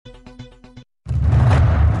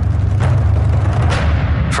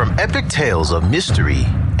epic tales of mystery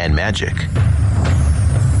and magic,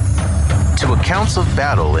 to accounts of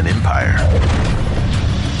battle and empire.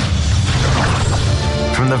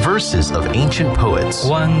 From the verses of ancient poets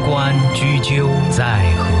关关雎鸠，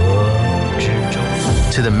在河之洲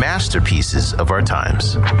to the masterpieces of our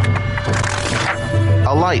times.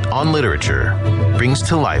 Alight on Literature brings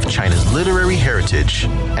to life China's literary heritage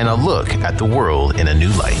and a look at the world in a new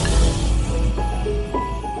light.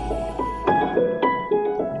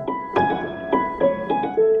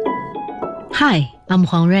 Hi, I'm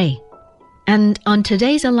Huang Rui. And on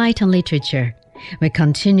today's Alight on Literature, we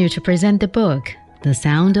continue to present the book The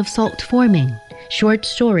Sound of Salt Forming, Short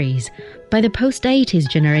Stories by the post-80s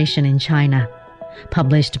generation in China,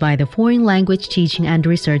 published by the Foreign Language Teaching and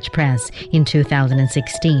Research Press in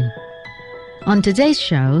 2016. On today's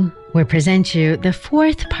show, we present you the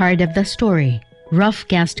fourth part of the story, Rough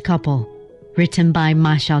Guest Couple, written by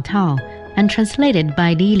Ma Xiaotao and translated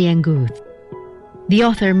by Li Liangu. The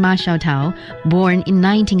author Ma Xiaotao, born in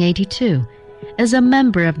 1982, is a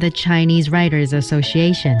member of the Chinese Writers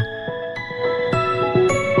Association.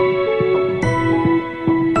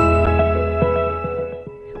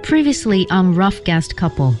 Previously on Rough Guest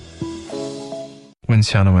Couple. Wen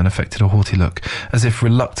Xiaowen affected a haughty look, as if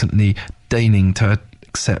reluctantly deigning to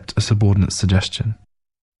accept a subordinate's suggestion.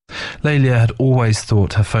 Lélia had always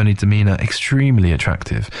thought her phony demeanour extremely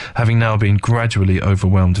attractive, having now been gradually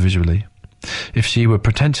overwhelmed visually. If she were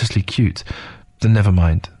pretentiously cute, then never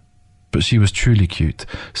mind. But she was truly cute,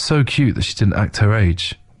 so cute that she didn't act her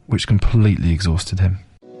age, which completely exhausted him.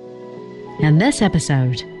 In this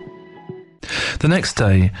episode, the next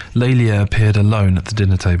day, Lélia appeared alone at the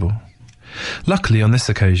dinner table. Luckily, on this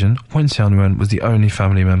occasion, Wen Xiaowen was the only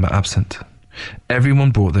family member absent. Everyone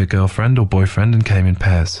brought their girlfriend or boyfriend and came in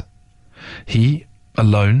pairs. He,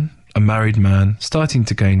 alone, a married man, starting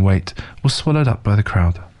to gain weight, was swallowed up by the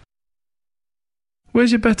crowd.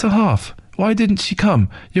 "Where's your better half? Why didn't she come?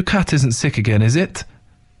 Your cat isn't sick again, is it?"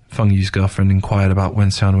 Feng Yu's girlfriend inquired about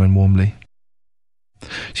Wen Xiaowen warmly.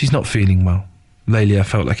 "She's not feeling well." Lélia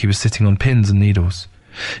felt like he was sitting on pins and needles.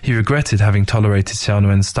 He regretted having tolerated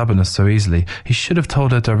Xiaowen's stubbornness so easily. He should have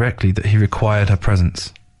told her directly that he required her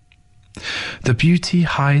presence. "The beauty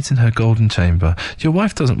hides in her golden chamber. Your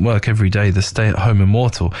wife doesn't work every day, the stay-at-home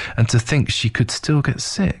immortal, and to think she could still get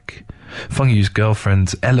sick." Feng Yu's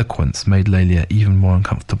girlfriend's eloquence made Lélia even more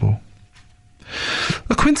uncomfortable.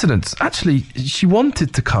 "A coincidence. Actually, she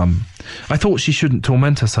wanted to come. I thought she shouldn't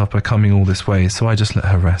torment herself by coming all this way, so I just let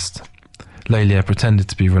her rest." Lélia pretended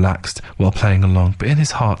to be relaxed while playing along, but in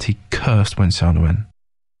his heart he cursed Wen Xiaowen.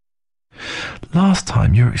 "Last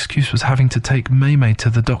time your excuse was having to take Mei to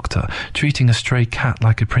the doctor, treating a stray cat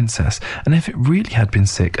like a princess, and if it really had been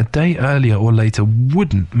sick, a day earlier or later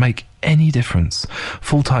wouldn't make any difference.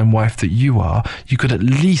 Full-time wife that you are, you could at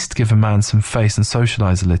least give a man some face and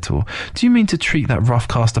socialise a little. Do you mean to treat that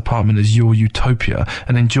rough-cast apartment as your utopia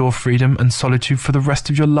and endure freedom and solitude for the rest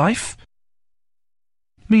of your life?"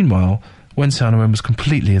 Meanwhile, Wen Xiaowen was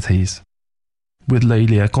completely at ease. With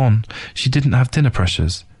Lélia gone, she didn't have dinner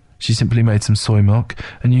pressures. She simply made some soy milk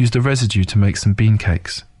and used the residue to make some bean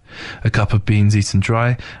cakes. A cup of beans eaten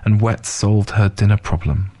dry and wet solved her dinner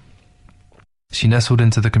problem. She nestled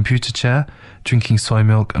into the computer chair, drinking soy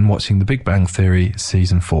milk and watching The Big Bang Theory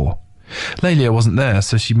Season 4. Lélia wasn't there,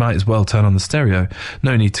 so she might as well turn on the stereo.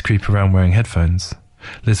 No need to creep around wearing headphones.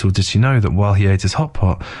 Little did she know that while he ate his hot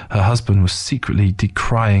pot, her husband was secretly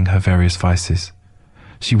decrying her various vices.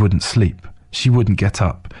 She wouldn't sleep. She wouldn't get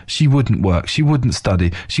up. She wouldn't work. She wouldn't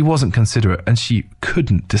study. She wasn't considerate, and she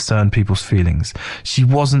couldn't discern people's feelings. She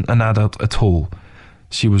wasn't an adult at all.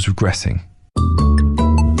 She was regressing.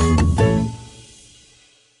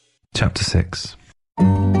 Chapter 6.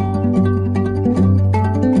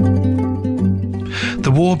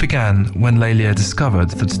 The war began when Lélia discovered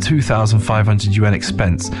that a 2,500 yuan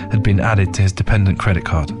expense had been added to his dependent credit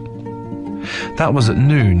card. That was at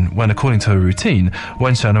noon when, according to her routine,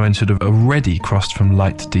 Wen Xiaowen should have already crossed from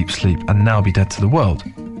light to deep sleep and now be dead to the world.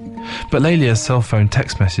 But Lélia's cell phone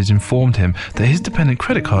text message informed him that his dependent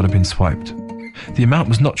credit card had been swiped. The amount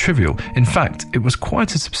was not trivial. In fact, it was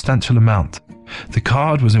quite a substantial amount. The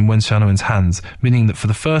card was in Wen Xiaowen's hands, meaning that for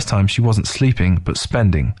the first time she wasn't sleeping, but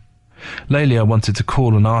spending. Lélia wanted to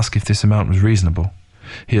call and ask if this amount was reasonable.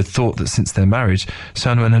 He had thought that since their marriage,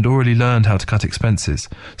 Xiaowen had already learned how to cut expenses,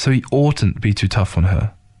 so he oughtn't be too tough on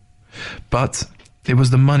her. But it was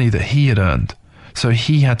the money that he had earned, so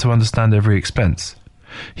he had to understand every expense.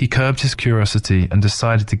 He curbed his curiosity and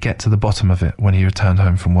decided to get to the bottom of it when he returned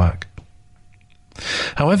home from work.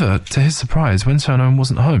 However, to his surprise, Wen Xiaowen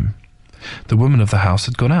wasn't home. The woman of the house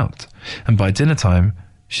had gone out, and by dinner time,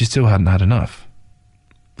 she still hadn't had enough.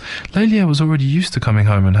 Lelia was already used to coming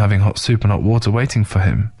home and having hot soup and hot water waiting for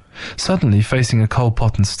him. Suddenly, facing a coal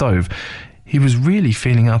pot and stove, he was really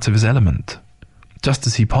feeling out of his element. Just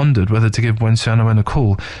as he pondered whether to give Wen Xiaowen a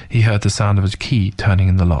call, he heard the sound of a key turning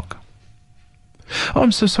in the lock. "Oh,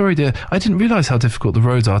 I'm so sorry, dear. I didn't realize how difficult the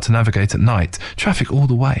roads are to navigate at night. Traffic all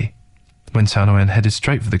the way." Wen Xiaowen headed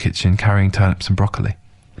straight for the kitchen, carrying turnips and broccoli.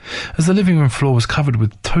 As the living room floor was covered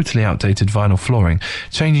with totally outdated vinyl flooring,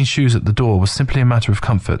 changing shoes at the door was simply a matter of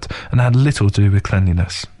comfort and had little to do with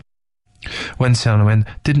cleanliness. Wen Xiaowen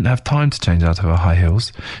didn't have time to change out of her high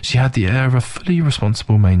heels. She had the air of a fully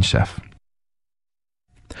responsible main chef.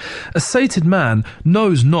 "A sated man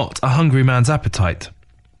knows not a hungry man's appetite.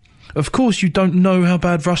 Of course you don't know how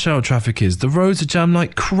bad rush hour traffic is. The roads are jammed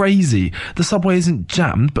like crazy. The subway isn't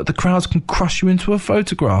jammed, but the crowds can crush you into a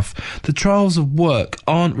photograph. The trials of work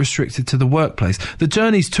aren't restricted to the workplace. The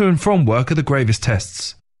journeys to and from work are the gravest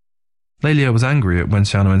tests." Lelia was angry at Wen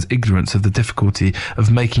Xiaowen's ignorance of the difficulty of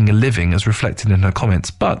making a living as reflected in her comments,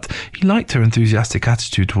 but he liked her enthusiastic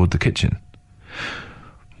attitude toward the kitchen.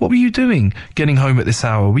 "What were you doing, getting home at this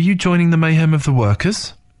hour? Were you joining the mayhem of the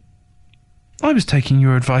workers?" "I was taking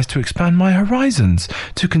your advice to expand my horizons,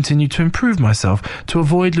 to continue to improve myself, to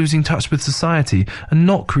avoid losing touch with society, and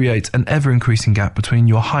not create an ever-increasing gap between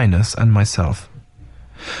your highness and myself."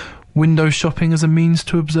 "Window shopping as a means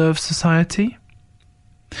to observe society?"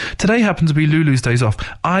 "Today happened to be Lulu's days off.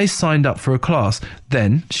 I signed up for a class.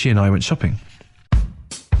 Then she and I went shopping."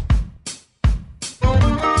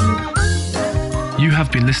 You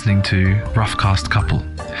have been listening to Roughcast Couple,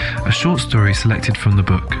 a short story selected from the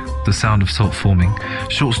book The Sound of Salt Forming,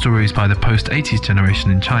 short stories by the post-80s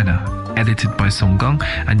generation in China, edited by Song Gang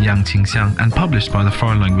and Yang Qingxiang and published by the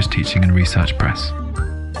Foreign Language Teaching and Research Press.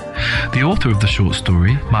 The author of the short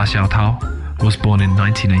story, Ma Xiaotao, was born in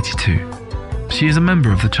 1982. She is a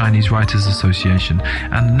member of the Chinese Writers Association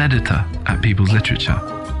and an editor at People's Literature.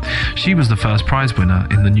 She was the first prize winner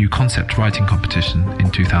in the New Concept Writing Competition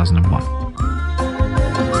in 2001.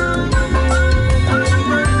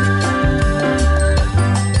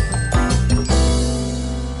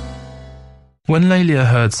 When Lelia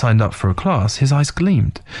heard signed up for a class, his eyes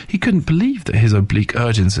gleamed. He couldn't believe that his oblique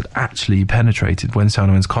urgings had actually penetrated Wen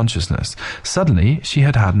Xiaowen's consciousness. Suddenly, she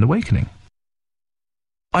had had an awakening.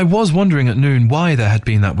 "I was wondering at noon why there had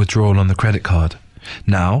been that withdrawal on the credit card.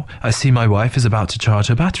 Now, I see my wife is about to charge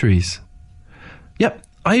her batteries. Yep,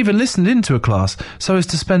 I even listened in to a class so as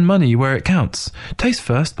to spend money where it counts. Taste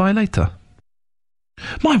first, buy later."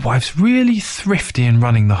 "My wife's really thrifty in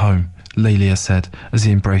running the home," Lelia said as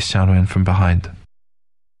he embraced Xiaowen from behind.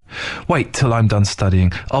 "Wait till I'm done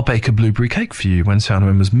studying. I'll bake a blueberry cake for you," when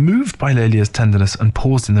Xiaowen was moved by Lelia's tenderness and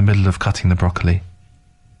paused in the middle of cutting the broccoli.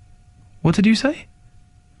 "What did you say?"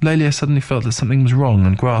 Lelia suddenly felt that something was wrong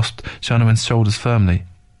and grasped Xiaowen's shoulders firmly.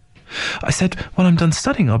 "I said, when I'm done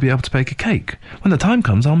studying, I'll be able to bake a cake. When the time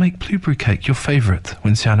comes, I'll make blueberry cake, your favourite,"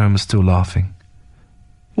 when Xiaowen was still laughing.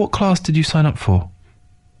 "What class did you sign up for?"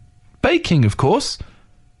 "Baking, of course."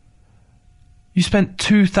 "You spent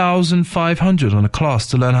 2,500 on a class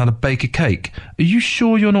to learn how to bake a cake. Are you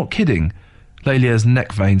sure you're not kidding?" Lelia's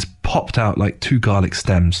neck veins popped out like two garlic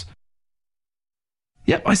stems.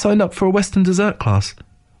 "Yep, I signed up for a Western dessert class.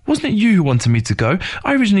 Wasn't it you who wanted me to go?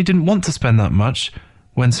 I originally didn't want to spend that much."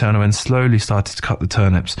 When Xiaowen slowly started to cut the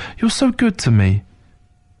turnips. "You're so good to me."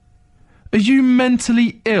 "Are you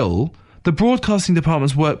mentally ill? The broadcasting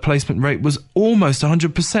department's work placement rate was almost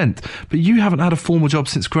 100%, but you haven't had a formal job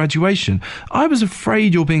since graduation. I was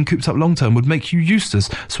afraid your being cooped up long-term would make you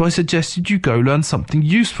useless, so I suggested you go learn something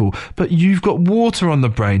useful, but you've got water on the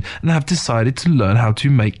brain and have decided to learn how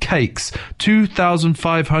to make cakes.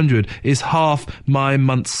 2,500 is half my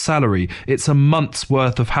month's salary. It's a month's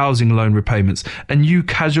worth of housing loan repayments, and you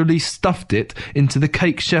casually stuffed it into the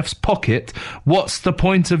cake chef's pocket. What's the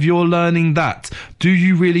point of your learning that? Do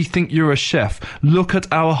you really think you're a chef? Look at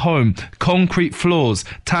our home. Concrete floors,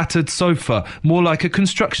 tattered sofa, more like a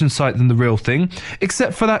construction site than the real thing.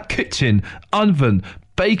 Except for that kitchen, oven,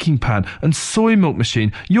 baking pan and soy milk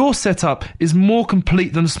machine, your setup is more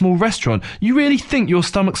complete than a small restaurant. You really think your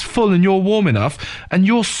stomach's full and you're warm enough? And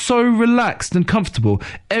you're so relaxed and comfortable.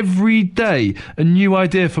 Every day a new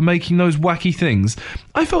idea for making those wacky things.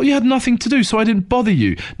 I felt you had nothing to do, so I didn't bother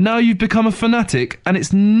you. Now you've become a fanatic and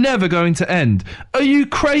it's never going to end. Are you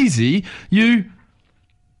crazy? You..."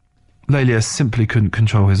 Lelia simply couldn't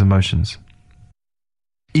control his emotions.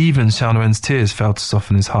 Even Xiaowen's tears failed to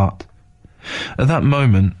soften his heart. At that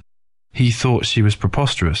moment, he thought she was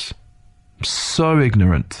preposterous. So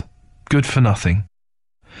ignorant. Good for nothing.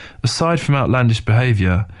 Aside from outlandish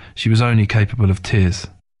behaviour, she was only capable of tears.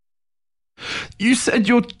 You said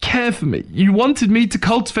you'd care for me. You wanted me to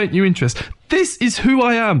cultivate new interests. This is who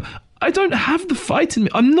I am. I don't have the fight in me.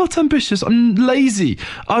 I'm not ambitious. I'm lazy.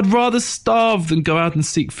 I'd rather starve than go out and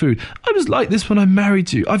seek food. I was like this when I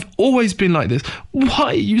married you. I've always been like this. Why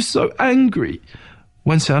are you so angry?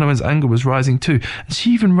 Wen Xiaonuen's anger was rising too, and she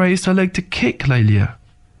even raised her leg to kick Lelia.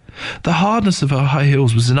 The hardness of her high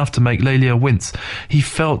heels was enough to make Lelia wince. He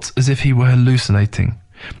felt as if he were hallucinating.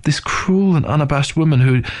 This cruel and unabashed woman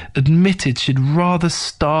who admitted she'd rather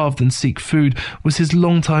starve than seek food was his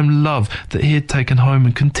long-time love that he had taken home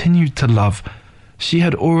and continued to love. She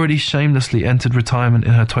had already shamelessly entered retirement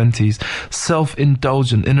in her 20s,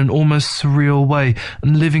 self-indulgent in an almost surreal way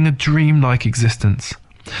and living a dreamlike existence.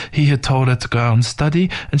 He had told her to go out and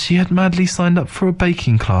study, and she had madly signed up for a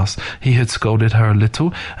baking class. He had scolded her a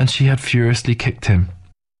little, and she had furiously kicked him.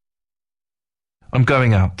 "I'm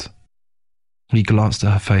going out." He glanced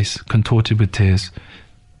at her face, contorted with tears,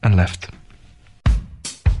 and left.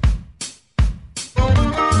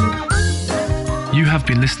 You have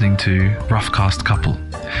been listening to Rough Cast Couple,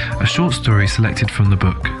 a short story selected from the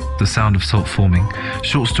book The Sound of Salt Forming,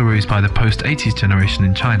 short stories by the post-80s generation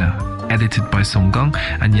in China, edited by Song Gang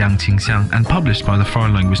and Yang Qingxiang and published by the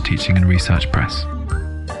Foreign Language Teaching and Research Press.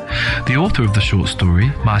 The author of the short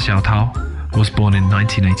story, Ma Xiaotao, was born in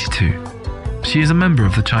 1982. She is a member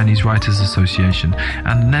of the Chinese Writers Association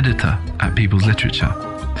and an editor at People's Literature.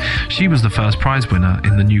 She was the first prize winner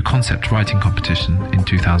in the New Concept Writing Competition in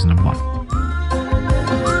 2001.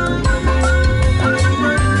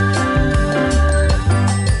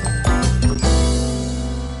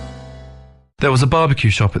 There was a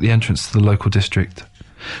barbecue shop at the entrance to the local district.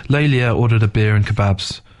 Lelia ordered a beer and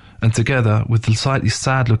kebabs, and together with the slightly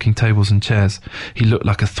sad-looking tables and chairs, he looked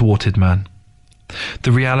like a thwarted man.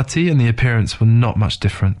 The reality and the appearance were not much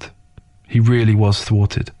different. He really was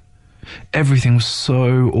thwarted. Everything was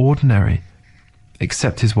so ordinary,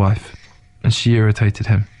 except his wife, and she irritated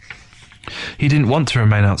him. He didn't want to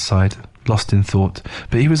remain outside, lost in thought,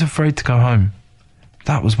 but he was afraid to go home.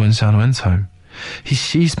 That was Wen Xiaonuen's home.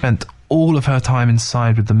 She spent all of her time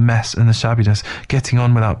inside with the mess and the shabbiness, getting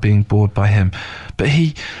on without being bored by him. But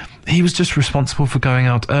he was just responsible for going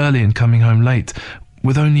out early and coming home late,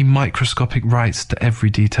 with only microscopic rights to every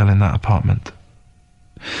detail in that apartment.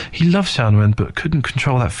 He loved Xiaonuen, but couldn't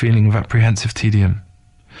control that feeling of apprehensive tedium.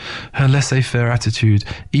 Her laissez-faire attitude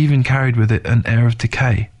even carried with it an air of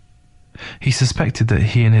decay. He suspected that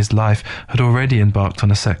he and his life had already embarked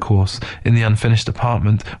on a set course in the unfinished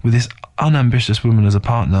apartment with this unambitious woman as a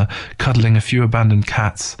partner, cuddling a few abandoned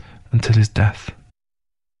cats until his death.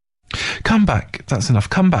 "Come back, that's enough,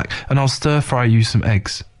 come back, and I'll stir-fry you some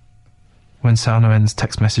eggs." When Xiaonuen's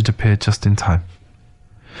text message appeared just in time.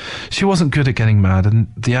 She wasn't good at getting mad, and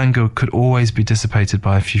the anger could always be dissipated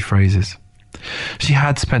by a few phrases. She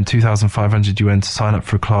had spent 2,500 yuan to sign up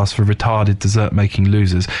for a class for retarded dessert-making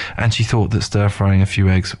losers, and she thought that stir-frying a few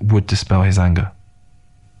eggs would dispel his anger.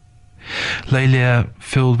 Lelia,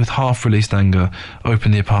 filled with half-released anger,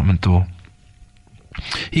 opened the apartment door.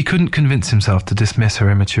 He couldn't convince himself to dismiss her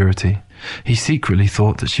immaturity. He secretly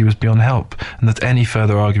thought that she was beyond help, and that any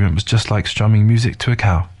further argument was just like strumming music to a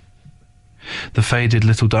cow. The faded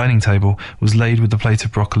little dining table was laid with a plate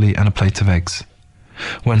of broccoli and a plate of eggs.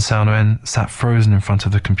 Wen Xiaonuen sat frozen in front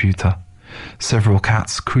of the computer. Several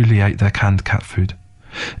cats coolly ate their canned cat food.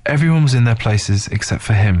 Everyone was in their places except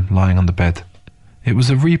for him, lying on the bed. It was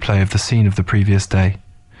a replay of the scene of the previous day.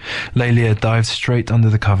 Lelia dived straight under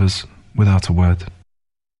the covers without a word.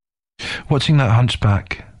 Watching that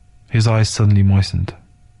hunchback, his eyes suddenly moistened.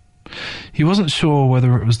 He wasn't sure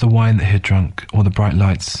whether it was the wine that he had drunk or the bright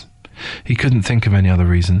lights. He couldn't think of any other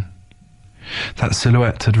reason. That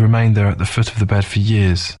silhouette had remained there at the foot of the bed for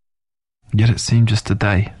years, yet it seemed just a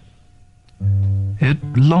day. It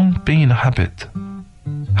had long been a habit.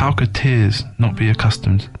 How could tears not be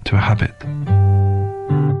accustomed to a habit?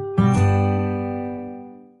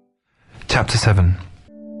 Chapter 7.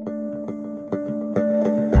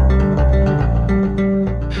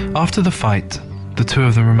 After the fight, the two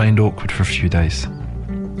of them remained awkward for a few days.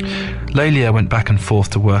 Lelia went back and forth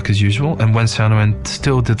to work as usual, and Wen Xiaonuen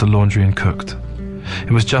still did the laundry and cooked.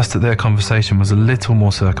 It was just that their conversation was a little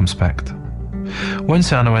more circumspect. Wen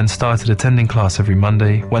Xiaonuen started attending class every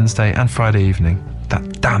Monday, Wednesday and Friday evening.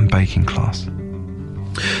 That damn baking class.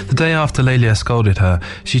 The day after Lelia scolded her,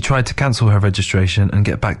 she tried to cancel her registration and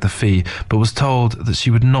get back the fee, but was told that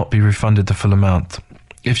she would not be refunded the full amount.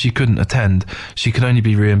 If she couldn't attend, she could only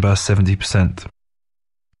be reimbursed 70%.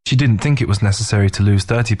 She didn't think it was necessary to lose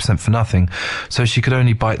 30% for nothing, so she could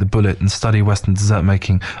only bite the bullet and study Western dessert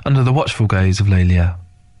making under the watchful gaze of Lelia.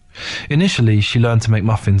 Initially, she learned to make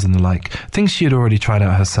muffins and the like, things she had already tried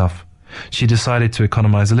out herself. She decided to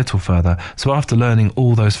economize a little further, so after learning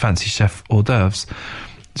all those fancy chef hors d'oeuvres,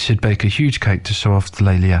 she'd bake a huge cake to show off to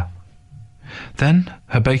Lélia. Then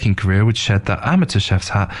her baking career would shed that amateur chef's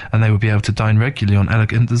hat, and they would be able to dine regularly on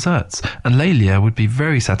elegant desserts, and Lélia would be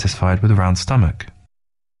very satisfied with a round stomach.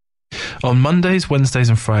 On Mondays, Wednesdays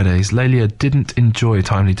and Fridays, Lélia didn't enjoy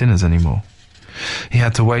timely dinners anymore. He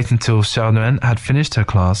had to wait until Xiao Nuan had finished her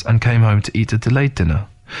class and came home to eat a delayed dinner.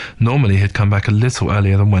 Normally he'd come back a little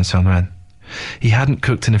earlier than Wen Xiaonuan. He hadn't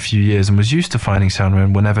cooked in a few years and was used to finding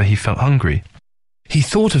Xiaonuan whenever he felt hungry. He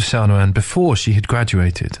thought of Xiaonuan before she had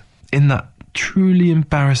graduated. In that truly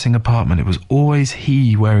embarrassing apartment, it was always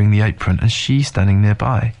he wearing the apron and she standing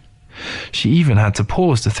nearby. She even had to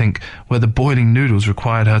pause to think whether boiling noodles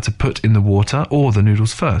required her to put in the water or the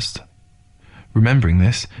noodles first. Remembering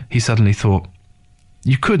this, he suddenly thought,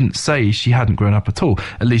 you couldn't say she hadn't grown up at all,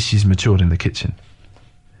 at least she's matured in the kitchen.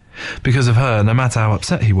 Because of her, no matter how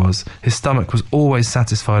upset he was, his stomach was always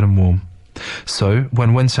satisfied and warm. So,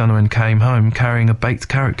 when Wen Xiaonuan came home carrying a baked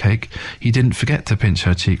carrot cake, he didn't forget to pinch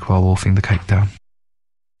her cheek while wolfing the cake down.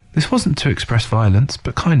 This wasn't to express violence,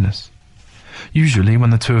 but kindness. Usually, when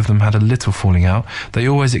the two of them had a little falling out, they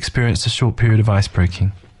always experienced a short period of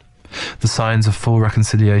ice-breaking. The signs of full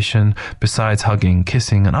reconciliation, besides hugging,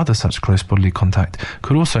 kissing, and other such close bodily contact,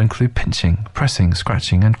 could also include pinching, pressing,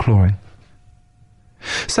 scratching, and clawing.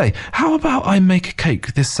 Say, how about I make a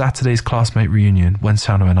cake this Saturday's classmate reunion? Wen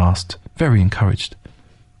Xiaonuan asked, very encouraged.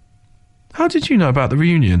 How did you know about the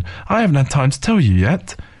reunion? I haven't had time to tell you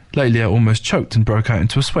yet. Lélia almost choked and broke out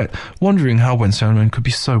into a sweat, wondering how Wen Xiaonuan could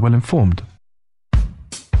be so well informed.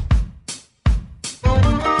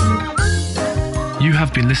 You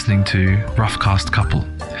have been listening to Rough Cast Couple,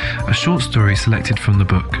 a short story selected from the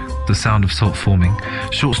book The Sound of Salt Forming,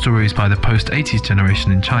 short stories by the post-80s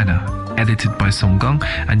generation in China, edited by Song Geng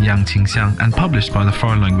and Yang Qingxiang and published by the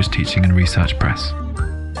Foreign Language Teaching and Research Press.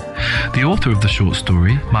 The author of the short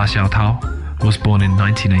story, Ma Xiaotao, was born in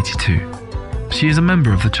 1982. She is a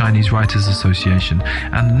member of the Chinese Writers Association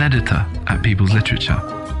and an editor at People's Literature.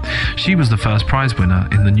 She was the first prize winner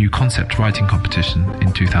in the New Concept Writing Competition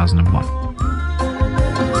in 2001.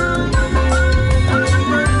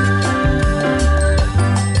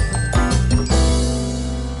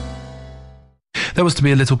 There was to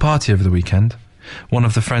be a little party over the weekend. One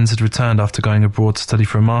of the friends had returned after going abroad to study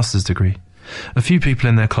for a master's degree. A few people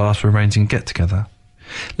in their class were arranging a get-together.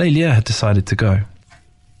 Lélia had decided to go.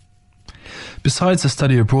 Besides the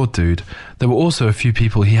study abroad dude, there were also a few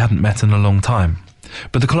people he hadn't met in a long time.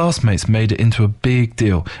 But the classmates made it into a big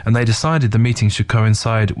deal, and they decided the meeting should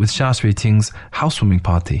coincide with Xia Shuiting's housewarming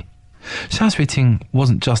party. Xia Shuiting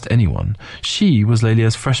wasn't just anyone. She was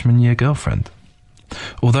Lélia's freshman year girlfriend.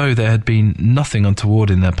 Although there had been nothing untoward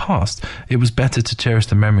in their past, it was better to cherish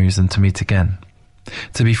the memories than to meet again.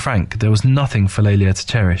 To be frank, there was nothing for Lélia to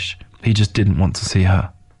cherish. He just didn't want to see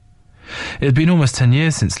her. It had been almost 10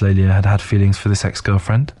 years since Lélia had had feelings for this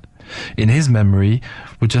ex-girlfriend. In his memory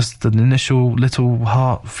were just the initial little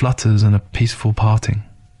heart flutters and a peaceful parting.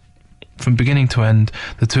 From beginning to end,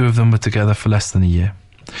 the two of them were together for less than a year.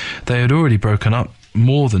 They had already broken up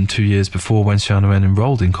more than 2 years before Wen Xiaonuan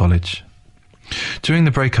enrolled in college. During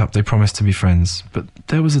the breakup, they promised to be friends, but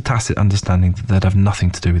there was a tacit understanding that they'd have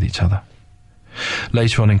nothing to do with each other.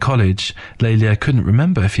 Later on in college, Lélia couldn't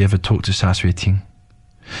remember if he ever talked to Xia Shuiting.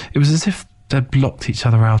 It was as if they'd blocked each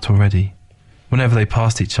other out already. Whenever they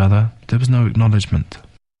passed each other, there was no acknowledgement.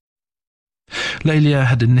 Lélia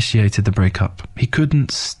had initiated the breakup. He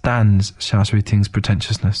couldn't stand Xia Shuiting's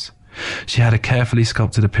pretentiousness. She had a carefully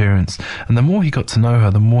sculpted appearance, and the more he got to know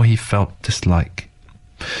her, the more he felt dislike.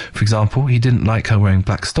 For example, he didn't like her wearing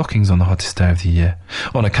black stockings on the hottest day of the year.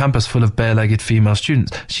 On a campus full of bare-legged female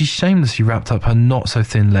students, she shamelessly wrapped up her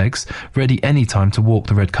not-so-thin legs, ready any time to walk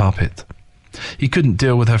the red carpet. He couldn't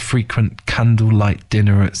deal with her frequent candlelight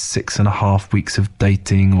dinner at 6.5 weeks of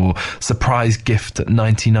dating, or surprise gift at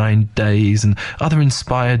 99 days, and other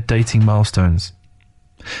inspired dating milestones.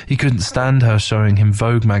 He couldn't stand her showing him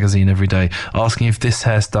Vogue magazine every day, asking if this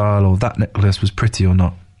hairstyle or that necklace was pretty or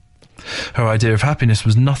not. Her idea of happiness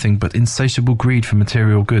was nothing but insatiable greed for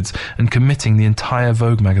material goods and committing the entire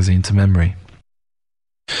Vogue magazine to memory.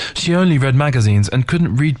 She only read magazines and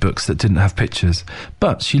couldn't read books that didn't have pictures,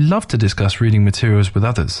 but she loved to discuss reading materials with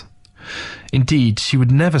others. Indeed, she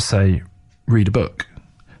would never say, read a book.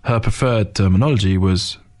 Her preferred terminology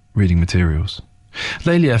was reading materials.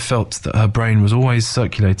 Lélia felt that her brain was always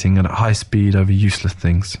circulating at a high speed over useless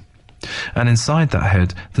things. And inside that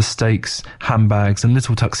head, the steaks, handbags, and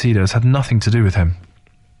little tuxedos had nothing to do with him.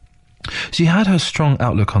 She had her strong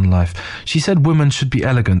outlook on life. She said women should be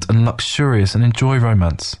elegant and luxurious and enjoy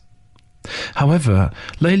romance. However,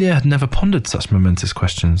 Lelia had never pondered such momentous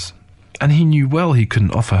questions, and he knew well he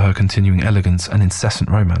couldn't offer her continuing elegance and incessant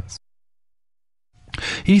romance.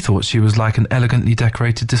 He thought she was like an elegantly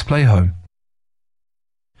decorated display home.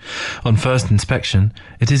 On first inspection,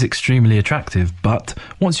 it is extremely attractive, but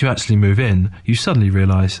once you actually move in, you suddenly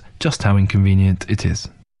realise just how inconvenient it is.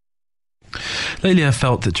 Lelia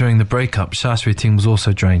felt that during the breakup, Xia Xueting was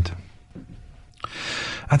also drained.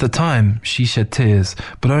 At the time, she shed tears,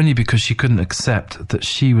 but only because she couldn't accept that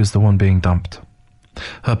she was the one being dumped.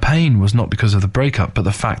 Her pain was not because of the breakup, but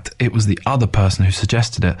the fact it was the other person who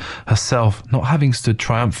suggested it, herself not having stood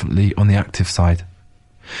triumphantly on the active side.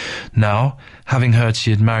 Now, having heard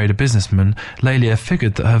she had married a businessman, Lelia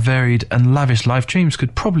figured that her varied and lavish life dreams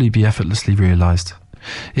could probably be effortlessly realised.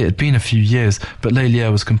 It had been a few years, but Lelia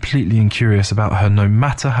was completely incurious about her no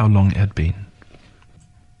matter how long it had been.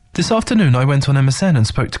 This afternoon I went on MSN and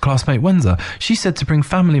spoke to classmate Wenza. She said to bring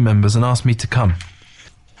family members and asked me to come.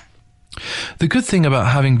 The good thing about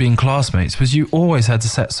having been classmates was you always had a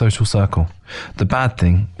set social circle. The bad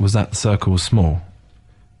thing was that the circle was small.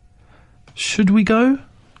 Should we go?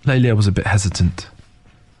 Lelia was a bit hesitant.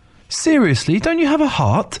 Seriously, don't you have a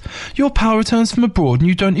heart? Your pal returns from abroad and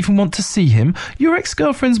you don't even want to see him. Your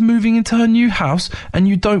ex-girlfriend's moving into her new house and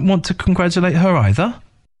you don't want to congratulate her either?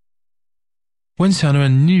 Wen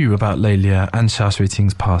Xiaonuan knew about Lelia and Xia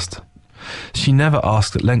Xueting's past. She never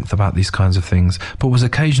asked at length about these kinds of things, but was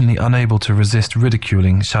occasionally unable to resist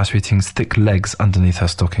ridiculing Xia Xueting's thick legs underneath her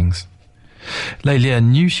stockings. Lelia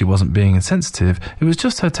knew she wasn't being insensitive, it was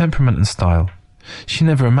just her temperament and style. She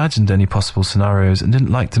never imagined any possible scenarios and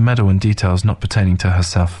didn't like to meddle in details not pertaining to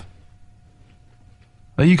herself.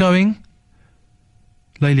 Are you going?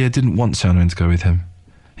 Lelia didn't want Xiaonuan to go with him.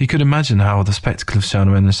 He could imagine how the spectacle of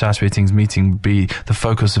Xiaonuan and Xia Xueting's meeting would be the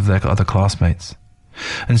focus of their other classmates.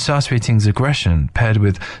 And Xia Xueting's aggression, paired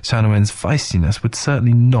with Xiaonuan's feistiness, would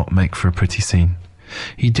certainly not make for a pretty scene.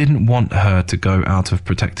 He didn't want her to go out of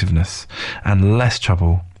protectiveness, and less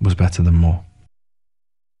trouble was better than more.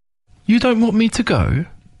 You don't want me to go?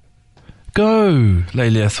 Go,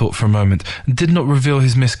 Lelia thought for a moment, and did not reveal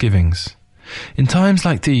his misgivings. In times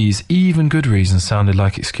like these, even good reasons sounded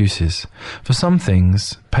like excuses. For some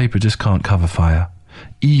things, paper just can't cover fire,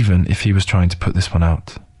 even if he was trying to put this one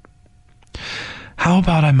out. How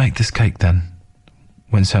about I make this cake then?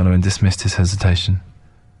 When Xiaonuan dismissed his hesitation.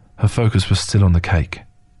 Her focus was still on the cake.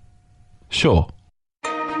 Sure.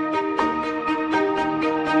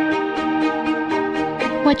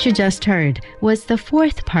 What you just heard was the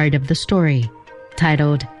fourth part of the story,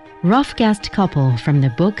 titled Rough Guest Couple from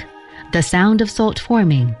the book The Sound of Salt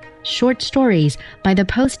Forming, Short Stories by the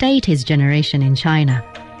Post-80s Generation in China,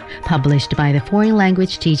 published by the Foreign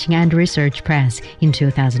Language Teaching and Research Press in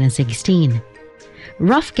 2016.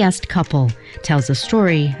 Rough Guest Couple tells the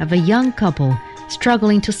story of a young couple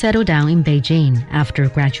struggling to settle down in Beijing after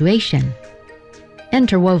graduation.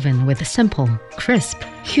 Interwoven with simple, crisp,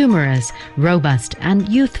 humorous, robust, and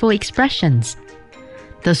youthful expressions.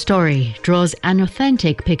 The story draws an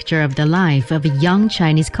authentic picture of the life of a young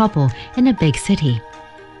Chinese couple in a big city.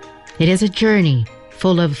 It is a journey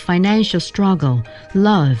full of financial struggle,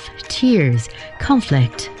 love, tears,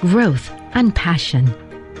 conflict, growth, and passion.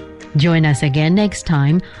 Join us again next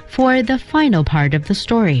time for the final part of the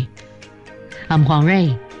story. I'm Huang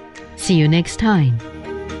Rui. See you next time.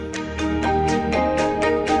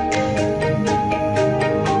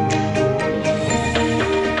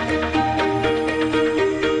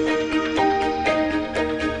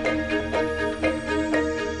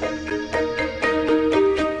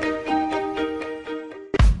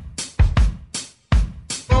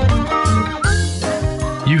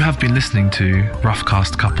 You have been listening to Rough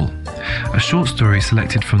Cast Couple, a short story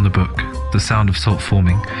selected from the book The Sound of Salt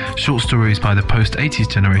Forming, short stories by the post-80s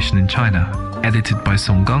generation in China, edited by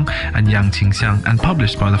Song Gang and Yang Qingxiang and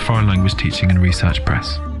published by the Foreign Language Teaching and Research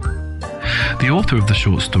Press. The author of the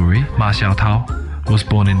short story, Ma Xiaotao, was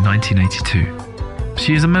born in 1982.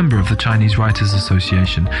 She is a member of the Chinese Writers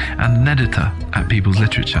Association and an editor at People's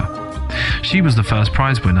Literature. She was the first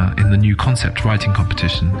prize winner in the New Concept Writing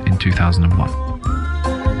Competition in 2001.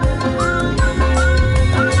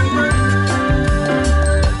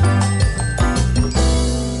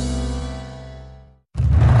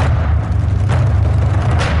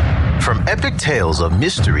 From epic tales of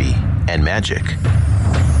mystery and magic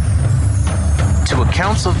to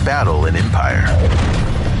accounts of battle and empire,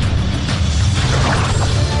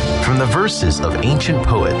 from the verses of ancient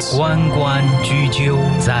poets 弯关雎鸠，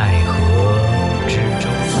在河之洲。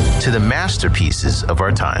 to the masterpieces of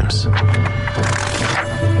our times.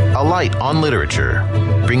 Alight on Literature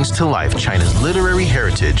brings to life China's literary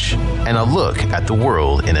heritage and a look at the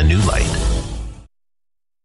world in a new light.